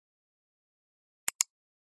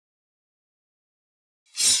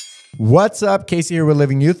What's up? Casey here with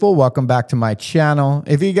Living Youthful. Welcome back to my channel.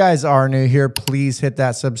 If you guys are new here, please hit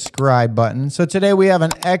that subscribe button. So today we have an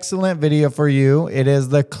excellent video for you. It is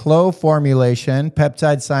the KLOW formulation.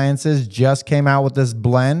 Peptide Sciences just came out with this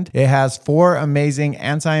blend. It has 4 amazing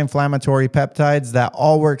anti-inflammatory peptides that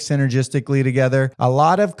all work synergistically together. A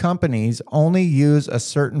lot of companies only use a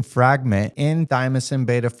certain fragment in thymosin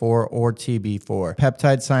beta-4 or TB-4.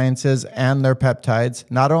 Peptide Sciences and their peptides,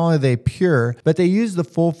 not only are they pure, but they use the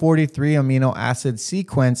full 43 amino acid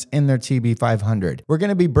sequence in their TB-500. We're going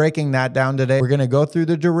to be breaking that down today. We're going to go through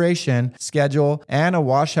the duration, schedule, and a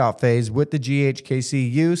washout phase with the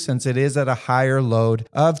GHK-Cu since it is at a higher load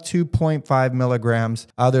of 2.5 milligrams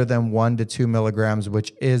other than 1 to 2 milligrams,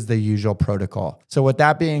 which is the usual protocol. So with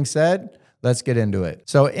that being said, let's get into it.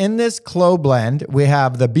 So in this KLOW blend, we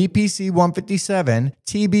have the BPC-157,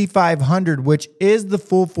 TB-500, which is the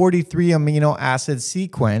full 43 amino acid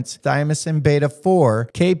sequence, thymosin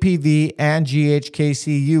beta-4, KPV, and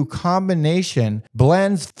GHK-Cu combination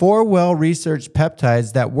blends 4 well-researched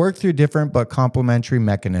peptides that work through different but complementary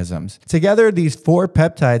mechanisms. Together, these 4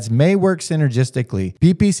 peptides may work synergistically.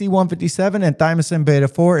 BPC-157 and thymosin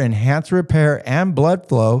beta-4 enhance repair and blood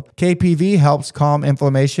flow. KPV helps calm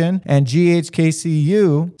inflammation, and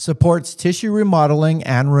GHK-Cu supports tissue remodeling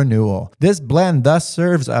and renewal. This blend thus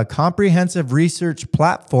serves a comprehensive research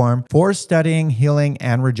platform for studying healing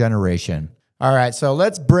and regeneration. All right, so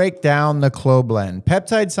let's break down the KLOW blend.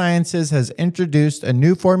 Peptide Sciences has introduced a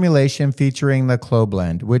new formulation featuring the KLOW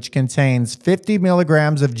blend, which contains 50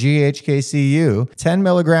 milligrams of GHK-Cu, 10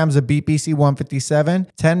 milligrams of BPC-157,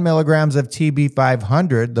 10 milligrams of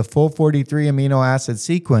TB-500, the full 43 amino acid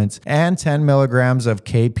sequence, and 10 milligrams of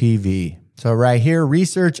KPV. So right here,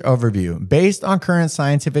 research overview. Based on current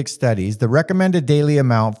scientific studies, the recommended daily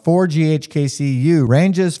amount for GHK-Cu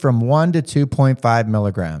ranges from 1 to 2.5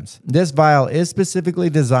 milligrams. This vial is specifically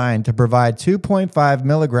designed to provide 2.5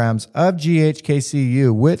 milligrams of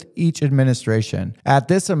GHK-Cu with each administration. At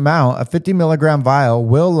this amount, a 50 milligram vial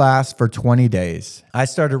will last for 20 days. I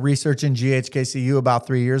started researching GHK-Cu about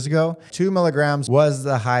 3 years ago. 2 milligrams was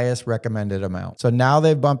the highest recommended amount. So now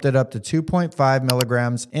they've bumped it up to 2.5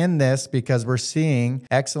 milligrams in this because we're seeing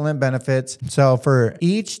excellent benefits. So for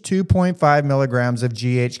each 2.5 milligrams of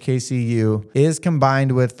GHK-Cu is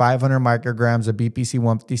combined with 500 micrograms of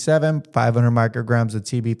BPC-157, 500 micrograms of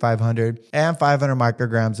TB-500, and 500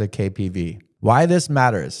 micrograms of KPV. Why this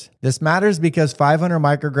matters? This matters because 500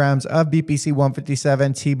 micrograms of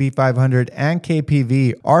BPC-157, TB-500, and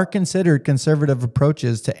KPV are considered conservative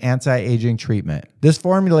approaches to anti-aging treatment. This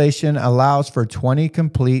formulation allows for 20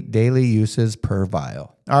 complete daily uses per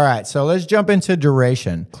vial. All right, so let's jump into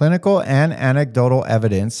duration. Clinical and anecdotal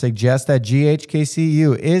evidence suggests that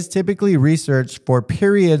GHK-Cu is typically researched for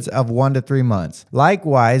periods of 1 to 3 months.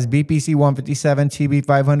 Likewise, BPC-157,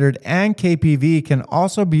 TB-500, and KPV can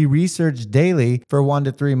also be researched daily for 1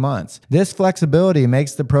 to 3 months. This flexibility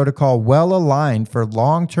makes the protocol well aligned for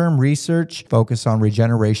long-term research focused on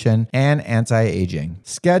regeneration and anti-aging.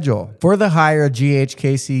 Schedule. For the higher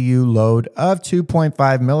GHK-Cu load of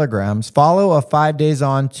 2.5 milligrams, follow a 5 days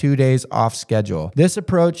on, 2 days off schedule. This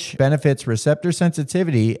approach benefits receptor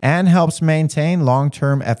sensitivity and helps maintain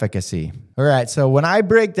long-term efficacy. All right, so when I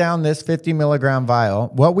break down this 50 milligram vial,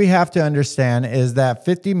 what we have to understand is that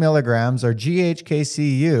 50 milligrams or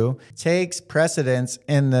GHK-Cu takes precedence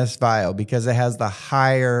in this vial because it has the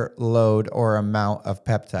higher load or amount of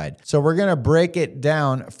peptide. So we're going to break it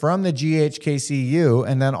down from the GHK-Cu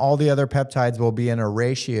and then all the other peptides will be in a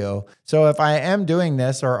ratio. So if I am doing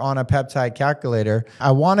this or on a peptide calculator,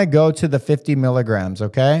 I want to go to the 50 milligrams,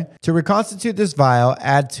 okay? To reconstitute this vial,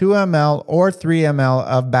 add 2 ml or 3 ml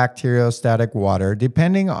of bacteriostatic water,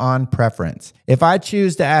 depending on preference. If I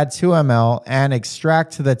choose to add 2 ml and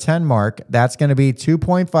extract to the 10 mark, that's going to be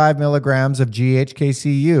 2.5 milligrams of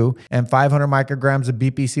GHK-Cu and 500 micrograms of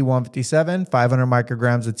BPC-157, 500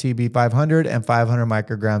 micrograms of TB-500, and 500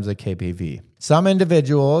 micrograms of KPV. Some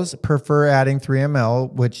individuals prefer adding 3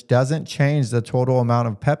 ml, which doesn't change the total amount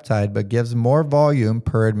of peptide but gives more volume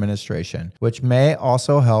per administration, which may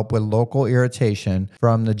also help with local irritation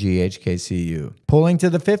from the GHK-Cu. Pulling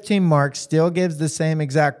to the 15 mark still gives the same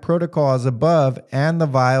exact protocol as above, and the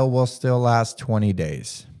vial will still last 20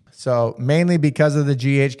 days. So mainly because of the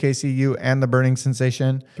GHK-Cu and the burning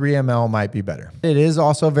sensation, 3 ml might be better. It is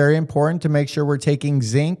also very important to make sure we're taking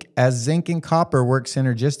zinc, as zinc and copper work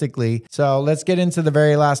synergistically. So let's get into the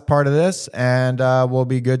very last part of this and we'll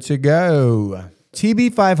be good to go.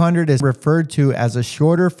 TB-500 is referred to as a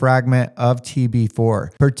shorter fragment of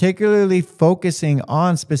TB4, particularly focusing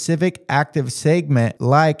on specific active segment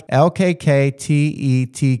like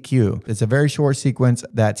LKK-TETQ. It's a very short sequence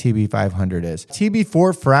that TB-500 is.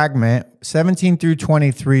 TB4 fragment 17 through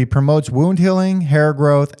 23 promotes wound healing, hair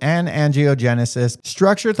growth, and angiogenesis.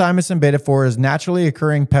 Structure thymosin beta-4 is naturally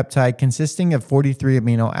occurring peptide consisting of 43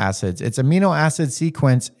 amino acids. Its amino acid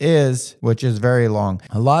sequence which is very long.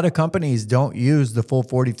 A lot of companies don't use the full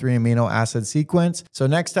 43 amino acid sequence. So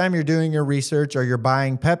next time you're doing your research or you're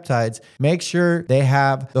buying peptides, make sure they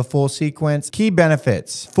have the full sequence. Key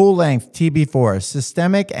benefits: full length TB4,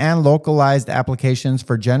 systemic and localized applications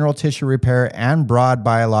for general tissue repair and broad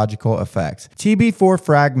biological effects. TB4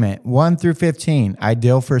 fragment 1 through 15,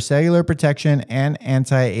 ideal for cellular protection and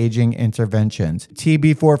anti-aging interventions.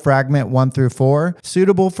 TB4 fragment 1 through 4,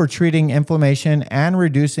 suitable for treating inflammation and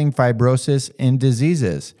reducing fibrosis in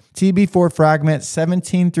diseases. TB4 fragment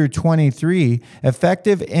 17 through 23,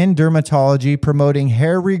 effective in dermatology, promoting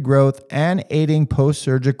hair regrowth and aiding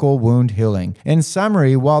post-surgical wound healing. In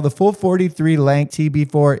summary, while the full 43 length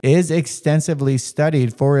TB4 is extensively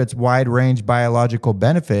studied for its wide range biological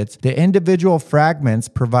benefits, the individual fragments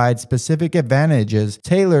provide specific advantages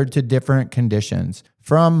tailored to different conditions.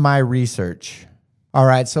 From my research. All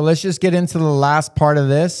right, so let's just get into the last part of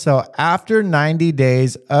this. So after 90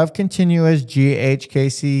 days of continuous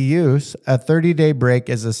GHK-Cu use, a 30-day break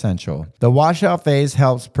is essential. The washout phase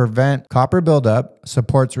helps prevent copper buildup,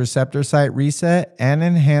 supports receptor site reset, and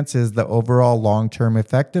enhances the overall long-term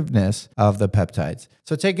effectiveness of the peptides.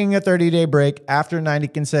 So taking a 30-day break after 90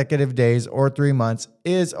 consecutive days or 3 months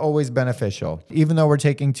is always beneficial, even though we're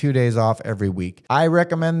taking 2 days off every week. I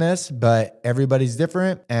recommend this, but everybody's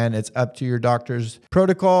different and it's up to your doctor's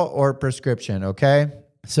protocol or prescription, okay?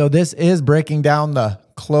 So this is breaking down the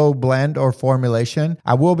KLOW blend or formulation.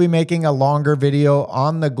 I will be making a longer video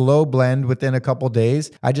on the KLOW blend within a couple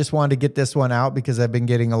days. I just wanted to get this one out because I've been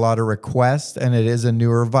getting a lot of requests and it is a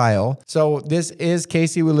newer vial. So this is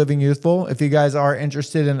Casey with Living Youthful. If you guys are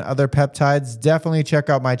interested in other peptides, definitely check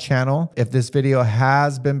out my channel. If this video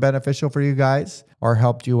has been beneficial for you guys or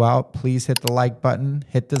helped you out, please hit the like button,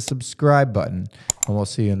 hit the subscribe button, and we'll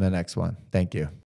see you in the next one. Thank you.